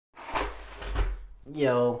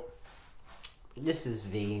Yo, this is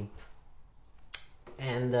V.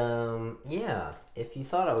 And yeah, if you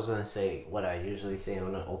thought I was going to say what I usually say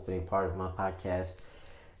on the opening part of my podcast,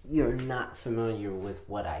 you're not familiar with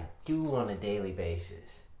what I do on a daily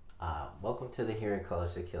basis. Welcome to the Hearing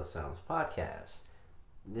Colors to Kill Sounds podcast.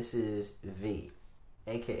 This is V,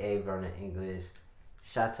 aka Vernon English.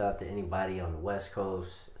 Shouts out to anybody on the West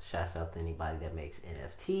Coast. Shouts out to anybody that makes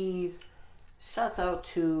NFTs. Shouts out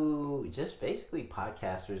to just basically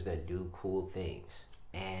podcasters that do cool things.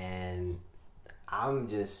 And I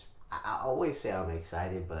always say I'm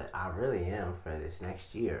excited, but I really am for this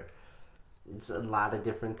next year. It's a lot of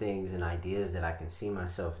different things and ideas that I can see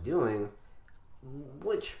myself doing,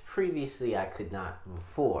 which previously I could not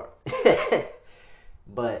before.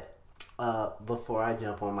 But before I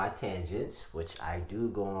jump on my tangents, which I do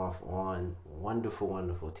go off on wonderful,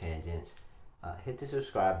 wonderful tangents, hit the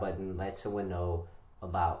subscribe button, let someone know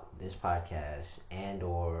about this podcast and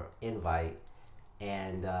or invite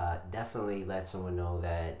and definitely let someone know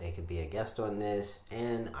that they could be a guest on this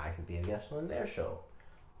and I could be a guest on their show.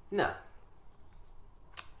 Now,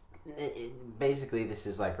 basically, this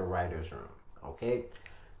is like a writer's room, okay?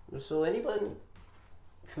 So, anyone,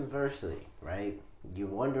 conversely, right? You're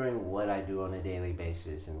wondering what I do on a daily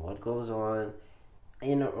basis and what goes on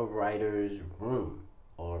in a writer's room,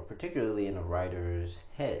 or particularly in a writer's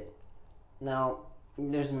head. Now,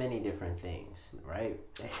 there's many different things, right?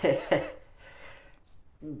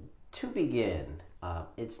 To begin,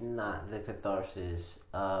 it's not the catharsis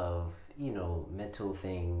of mental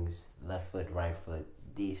things, left foot, right foot,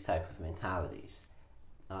 these type of mentalities.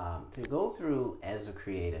 To go through as a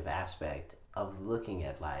creative aspect of looking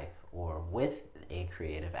at life or with a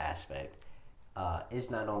creative aspect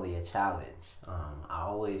is not only a challenge. I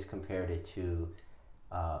always compared it to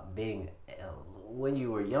being when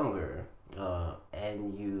you were younger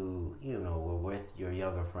and you were with your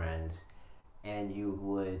younger friends and you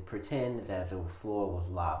would pretend that the floor was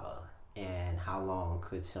lava. And how long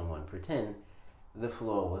could someone pretend the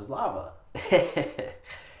floor was lava?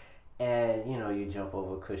 And you jump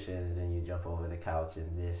over cushions and you jump over the couch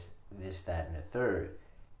and this, that, and the third.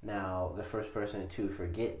 Now, the first person to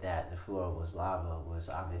forget that the floor was lava was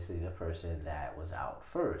obviously the person that was out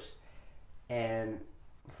first. And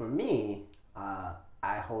for me, I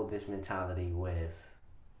hold this mentality with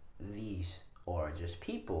these or just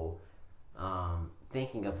people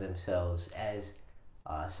thinking of themselves as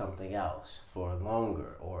something else for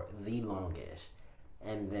longer or the longest,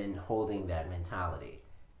 and then holding that mentality.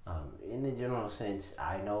 In the general sense,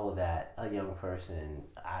 I know that a young person,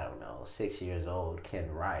 I don't know, 6 years old,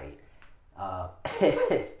 can write. Uh,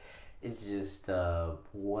 it's just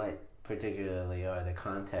what particularly are the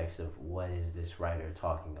context of what is this writer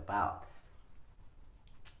talking about.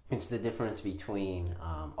 It's the difference between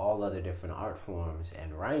all other different art forms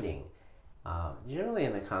and writing. Generally,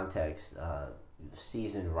 in the context,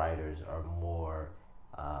 seasoned writers are more,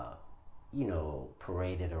 uh,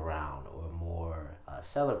 paraded around or more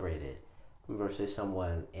celebrated versus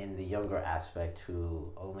someone in the younger aspect who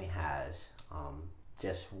only has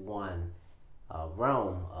just one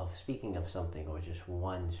realm of speaking of something or just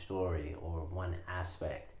one story or one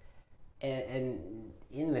aspect. And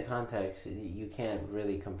in the context, you can't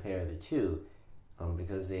really compare the two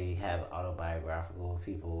because they have autobiographical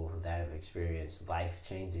people that have experienced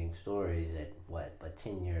life-changing stories at what, but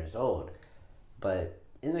 10 years old. But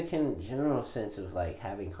in the general sense of like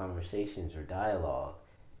having conversations or dialogue,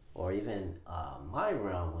 or even my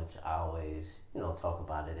realm, which I always talk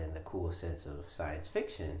about it in the cool sense of science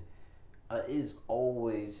fiction, is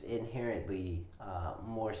always inherently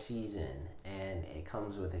more seasoned, and it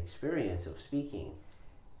comes with experience of speaking.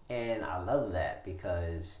 And I love that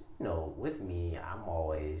because, with me, I'm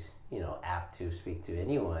always, apt to speak to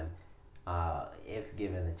anyone if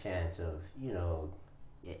given the chance of,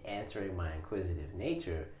 answering my inquisitive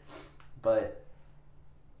nature. But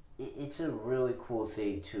it's a really cool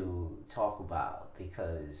thing to talk about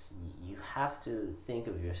because you have to think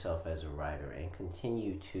of yourself as a writer and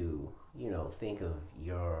continue to, think of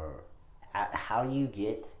your how you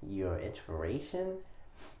get your inspiration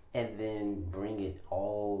and then bring it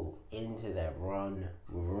all into that one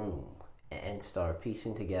room and start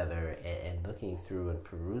piecing together and looking through and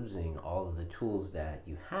perusing all of the tools that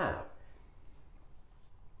you have.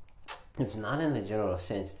 It's not in the general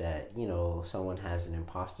sense that someone has an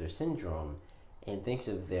imposter syndrome and thinks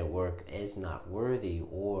of their work as not worthy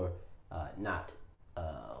or not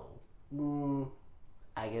uh, mm,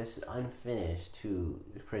 I guess unfinished to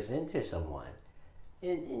present to someone.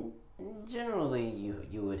 And generally,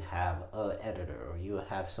 you would have an editor or you would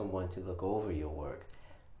have someone to look over your work.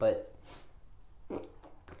 But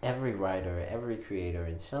every writer, every creator,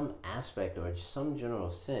 in some aspect or some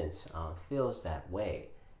general sense, feels that way,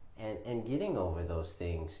 and getting over those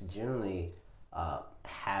things generally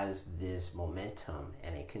has this momentum,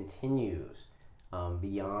 and it continues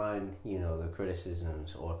beyond the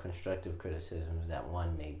criticisms or constructive criticisms that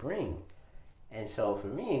one may bring. And so for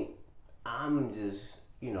me, I'm just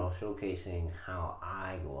showcasing how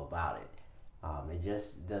I go about it. It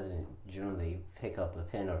just doesn't generally pick up a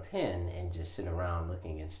pen or pen and just sit around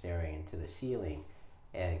looking and staring into the ceiling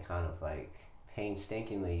and kind of like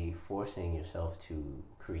painstakingly forcing yourself to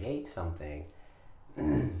create something.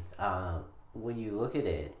 When you look at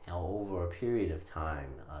it over a period of time,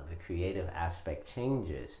 the creative aspect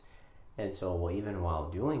changes. And so, even while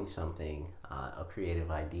doing something, a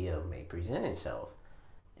creative idea may present itself.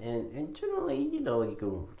 And generally, you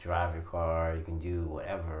can drive your car, you can do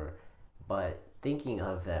whatever, but thinking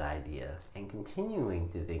of that idea and continuing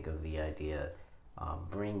to think of the idea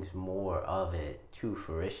brings more of it to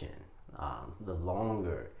fruition. The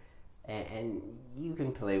longer, and you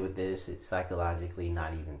can play with this, it's psychologically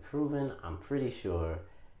not even proven, I'm pretty sure,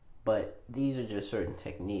 but these are just certain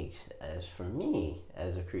techniques. As for me,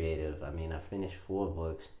 as a creative, I mean, I finished 4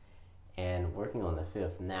 books and working on the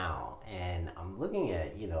 5th now, and I'm looking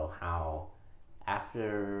at, how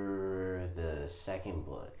after the 2nd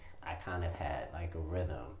book, I kind of had like a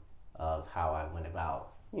rhythm of how I went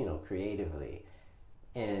about, creatively,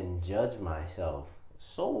 and judged myself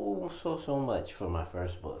so much for my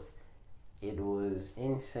first book. It was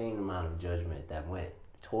insane amount of judgment that went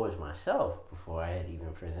towards myself before I had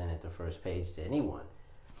even presented the first page to anyone.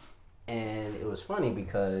 And it was funny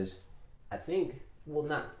because I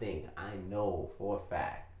know for a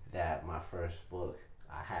fact that my first book,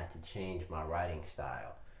 I had to change my writing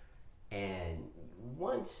style. And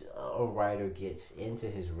once a writer gets into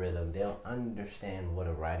his rhythm, they'll understand what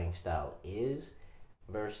a writing style is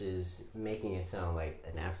versus making it sound like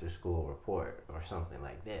an after school report or something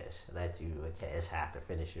like this that you just have to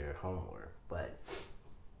finish your homework. But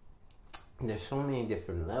there's so many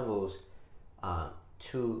different levels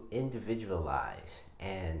to individualize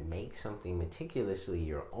and make something meticulously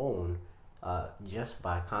your own, just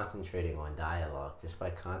by concentrating on dialogue, just by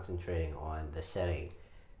concentrating on the setting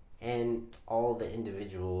and all the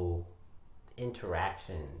individual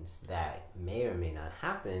interactions that may or may not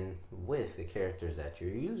happen with the characters that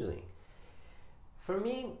you're using. For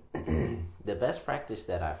me, the best practice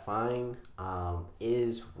that I find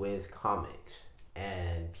is with comics.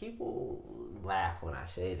 And people laugh when I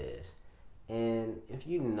say this. And if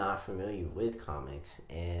you're not familiar with comics,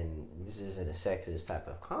 and this isn't a sexist type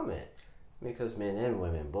of comment, because men and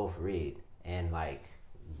women both read, and like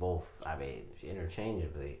both, I mean,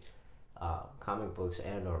 interchangeably, comic books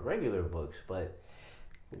and or regular books, but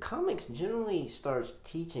the comics generally starts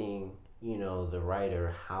teaching the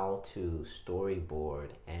writer how to storyboard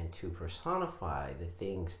and to personify the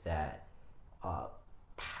things that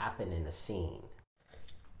happen in the scene.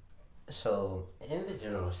 So, in the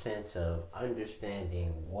general sense of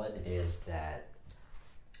understanding what it is that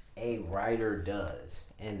a writer does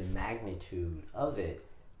and the magnitude of it,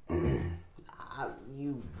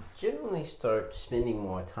 you generally start spending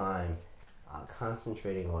more time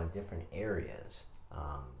concentrating on different areas.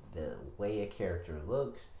 The way a character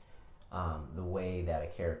looks, the way that a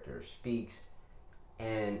character speaks.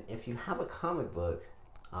 And if you have a comic book,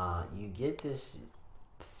 you get this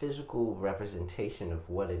physical representation of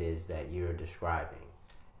what it is that you're describing.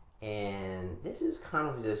 And this is kind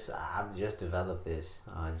of just, I've just developed this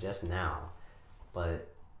just now, but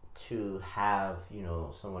to have,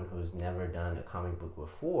 someone who's never done a comic book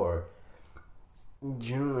before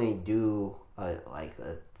generally do like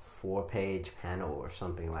a 4-page panel or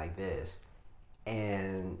something like this.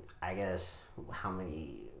 And I guess how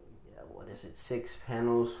many, what is it, 6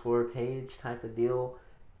 panels for a page type of deal.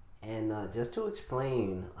 And just to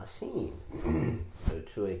explain a scene, so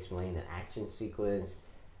to explain an action sequence,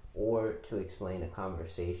 or to explain a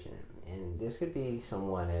conversation. And this could be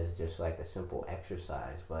somewhat as just like a simple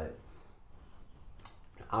exercise, but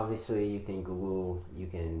obviously you can Google, you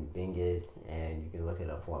can Bing it, and you can look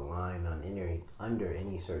it up online on under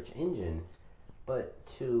any search engine. But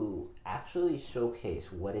to actually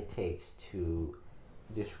showcase what it takes to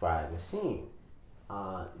describe a scene.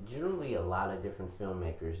 Generally, a lot of different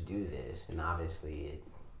filmmakers do this, and obviously it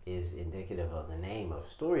is indicative of the name of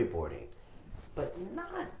storyboarding. But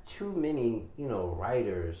not too many,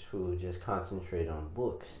 writers who just concentrate on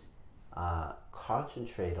books,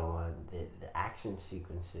 concentrate on the action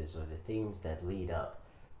sequences or the things that lead up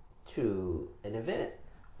to an event,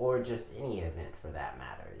 or just any event for that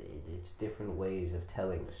matter. It's different ways of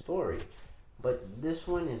telling the story. But this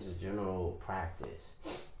one is a general practice.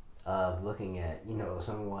 of looking at,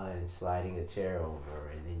 someone sliding a chair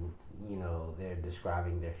over, and then, they're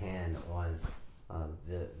describing their hand on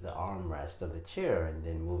the armrest of the chair, and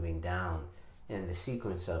then moving down, and the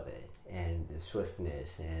sequence of it, and the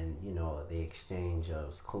swiftness, and, the exchange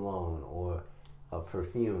of cologne or a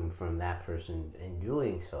perfume from that person in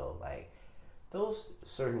doing so. Like, those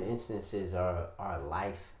certain instances are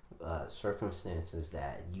life circumstances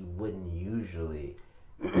that you wouldn't usually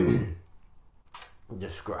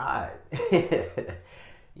describe.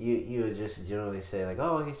 You would just generally say like,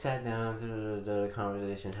 oh, he sat down, the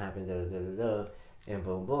conversation happened, and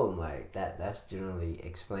boom boom, like that's generally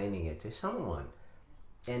explaining it to someone,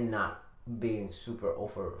 and not being super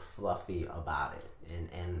over fluffy about it.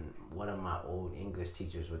 And one of my old English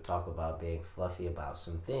teachers would talk about being fluffy about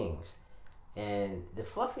some things, and the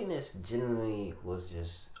fluffiness generally was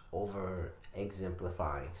just over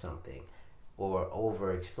exemplifying something, or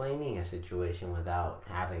over explaining a situation without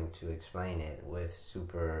having to explain it with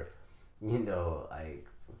super, like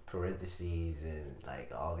parentheses and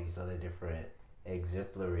like all these other different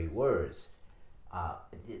exemplary words. Uh,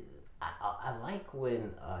 I like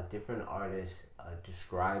when different artists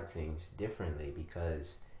describe things differently,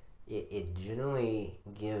 because it generally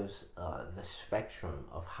gives the spectrum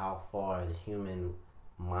of how far the human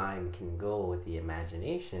mind can go with the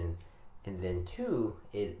imagination. And then, two,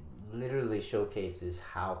 it literally showcases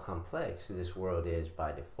how complex this world is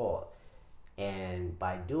by default. And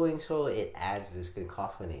by doing so, it adds this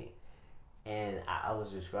cacophony. And I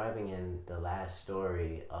was describing in the last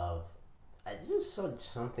story of, I just saw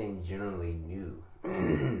something generally new.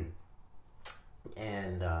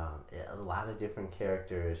 And a lot of different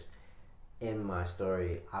characters in my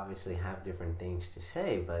story obviously have different things to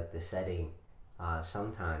say, but the setting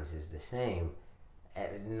sometimes is the same.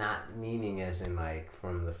 Not meaning as in like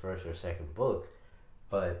from the first or second book,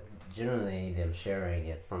 but generally them sharing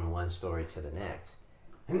it from one story to the next.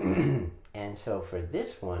 And so for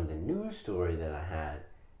this one, the new story that I had,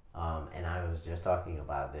 and I was just talking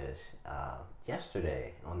about this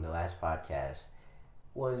yesterday on the last podcast,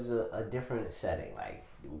 was a different setting, like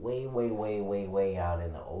way, way, way, way, way out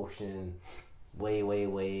in the ocean, way, way,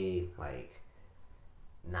 way, like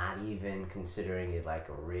not even considering it like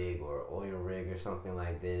a rig or oil rig or something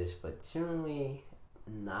like this, but generally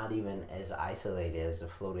not even as isolated as a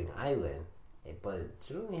floating island, but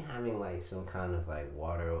generally having like some kind of like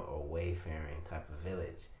water or wayfaring type of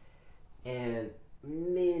village. And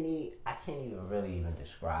I can't even really even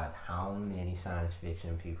describe how many science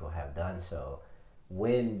fiction people have done so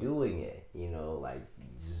when doing it, like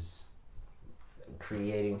just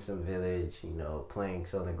creating some village,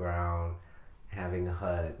 planks on the ground, having a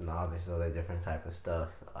hut, and all this other different type of stuff.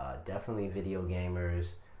 Definitely video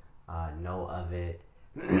gamers know of it.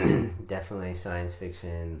 Definitely science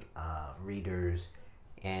fiction readers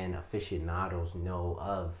and aficionados know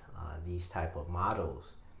of these type of models.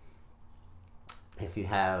 If you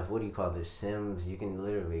have, what do you call this, Sims, you can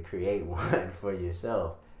literally create one for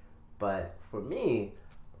yourself. But for me,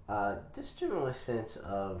 this general sense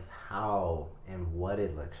of how and what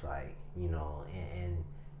it looks like, and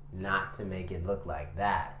not to make it look like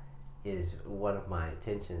that, is one of my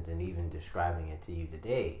intentions in even describing it to you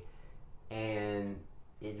today. And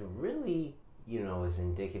it really, is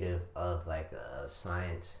indicative of like a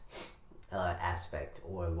science aspect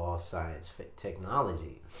or lost science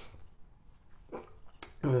technology.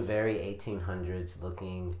 Very 1800s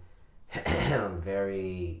looking,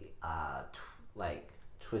 very like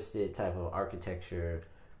twisted type of architecture,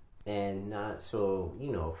 and not so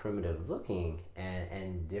primitive looking,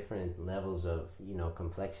 and different levels of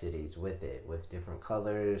complexities with it, with different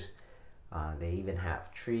colors. They even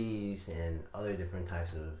have trees and other different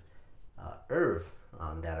types of earth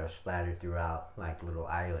that are splattered throughout like little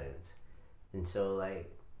islands. And so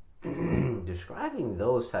like describing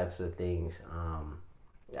those types of things,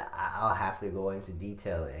 I'll have to go into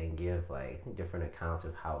detail and give like different accounts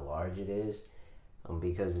of how large it is,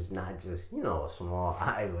 because it's not just a small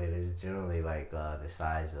island. It's generally like the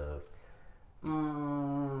size of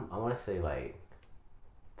I want to say like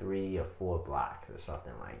 3 or 4 blocks or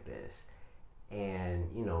something like this. And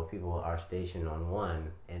people are stationed on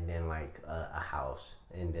one, and then like a house,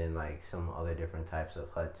 and then like some other different types of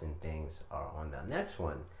huts and things are on the next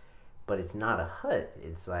one. But it's not a hut,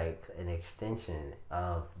 it's like an extension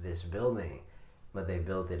of this building, but they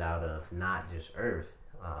built it out of not just earth.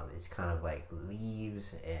 It's kind of like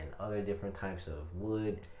leaves and other different types of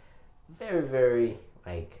wood. Very, very,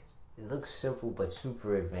 like, it looks simple but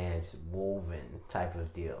super advanced, woven type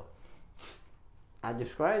of deal. I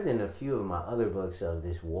described in a few of my other books of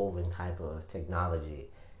this woven type of technology,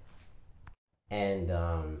 and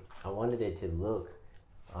I wanted it to look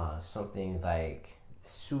something like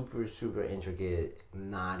super super intricate,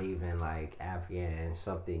 not even like Afghan,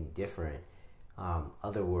 something different,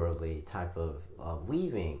 otherworldly type of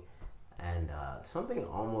weaving, and something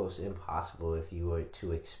almost impossible if you were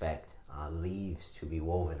to expect leaves to be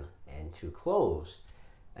woven into clothes,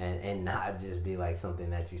 and not just be like something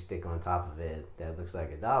that you stick on top of it that looks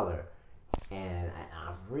like a dollar. And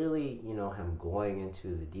I really, am going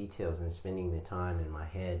into the details and spending the time in my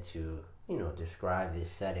head to, describe this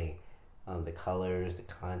setting, the colors, the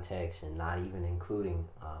context, and not even including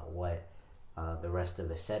what the rest of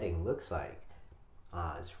the setting looks like.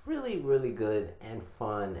 It's really, really good and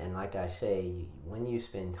fun. And like I say, when you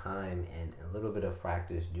spend time and a little bit of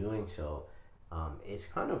practice doing so, it's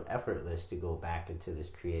kind of effortless to go back into this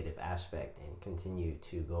creative aspect and continue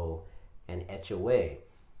to go and etch away.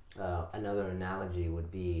 Another analogy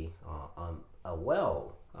would be a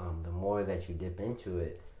well. The more that you dip into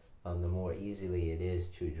it, the more easily it is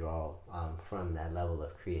to draw from that level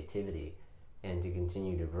of creativity and to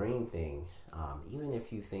continue to bring things. Even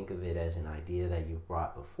if you think of it as an idea that you've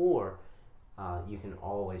brought before, you can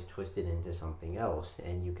always twist it into something else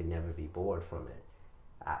and you can never be bored from it.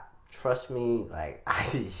 Trust me, like,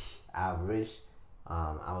 I wish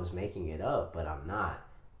I was making it up, but I'm not.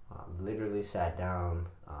 Literally sat down,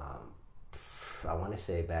 I want to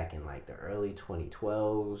say back in like the early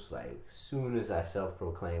 2012s, like soon as I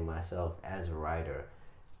self-proclaimed myself as a writer,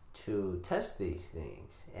 to test these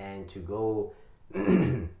things and to go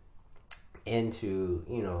into,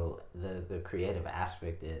 the creative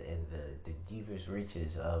aspect and the deepest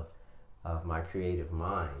reaches of my creative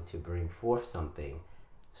mind to bring forth something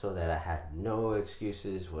so that I had no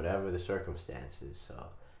excuses, whatever the circumstances. So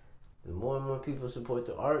the more and more people support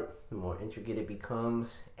the art, the more intricate it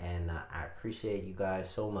becomes. And I appreciate you guys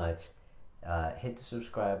so much. Hit the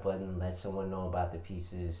subscribe button, let someone know about the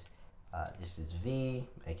pieces. This is V,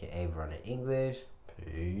 aka Vernon English.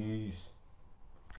 Peace.